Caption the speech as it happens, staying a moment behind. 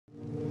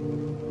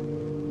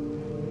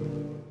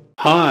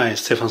Hi,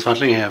 Stefan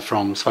Swartling here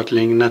from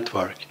Swartling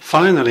Network.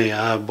 Finally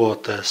I have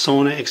bought the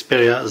Sony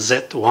Xperia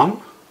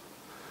Z1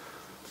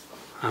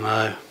 and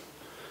I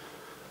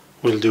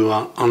will do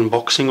an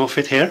unboxing of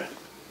it here.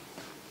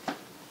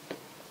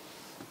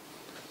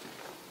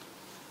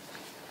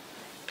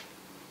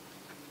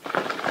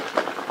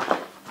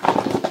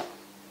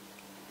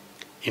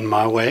 In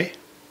my way.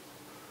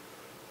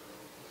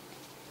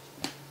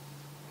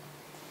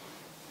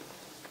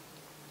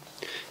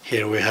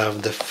 Here we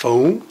have the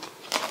phone.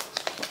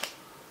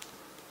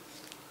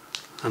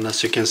 And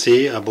as you can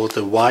see, I bought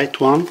the white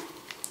one.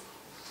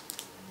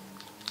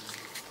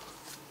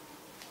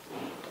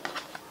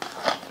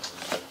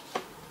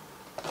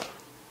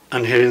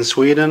 And here in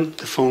Sweden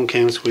the phone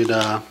comes with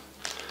a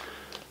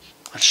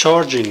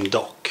charging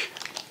dock.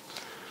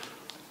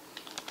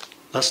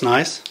 That's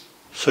nice,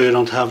 so you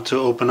don't have to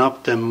open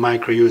up the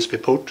micro USB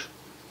port.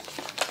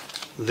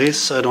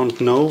 This I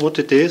don't know what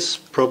it is,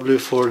 probably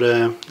for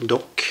the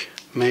dock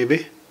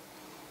maybe.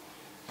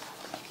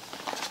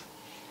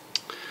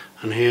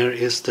 And here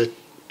is the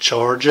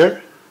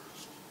charger.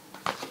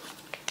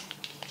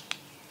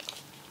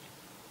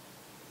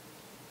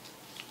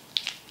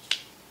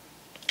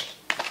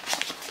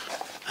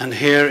 And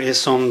here is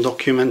some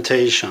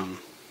documentation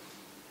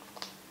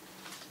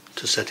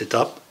to set it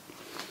up.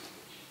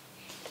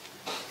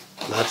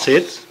 That's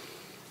it.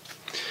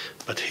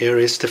 But here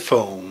is the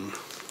phone.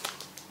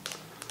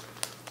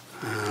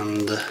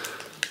 And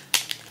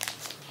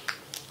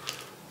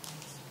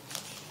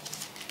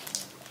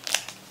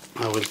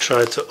I will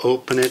try to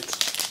open it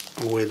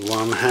with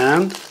one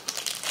hand,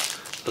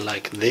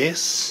 like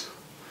this,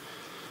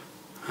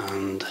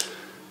 and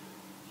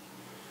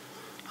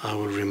I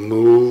will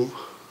remove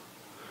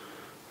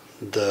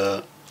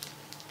the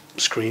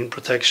screen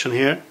protection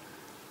here.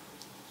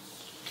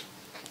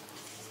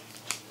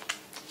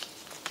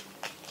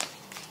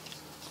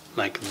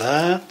 Like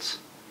that,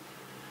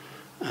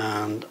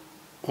 and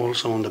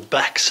also on the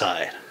back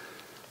side.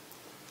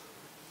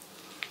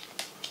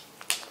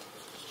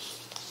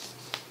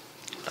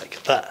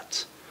 Like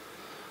that.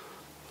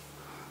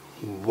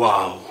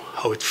 Wow,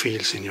 how it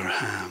feels in your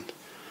hand.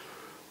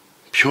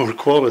 Pure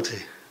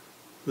quality.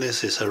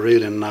 This is a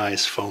really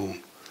nice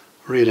phone.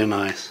 Really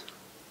nice.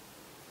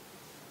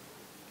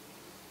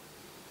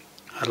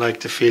 I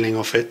like the feeling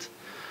of it.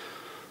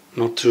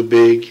 Not too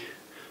big,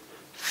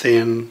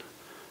 thin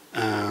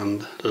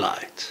and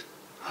light.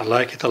 I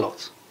like it a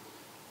lot.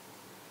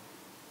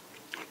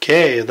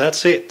 Okay,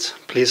 that's it.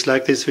 Please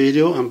like this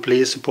video and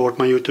please support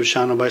my YouTube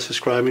channel by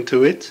subscribing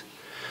to it.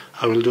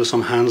 I will do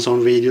some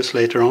hands-on videos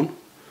later on.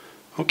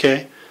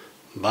 Okay,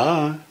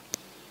 bye.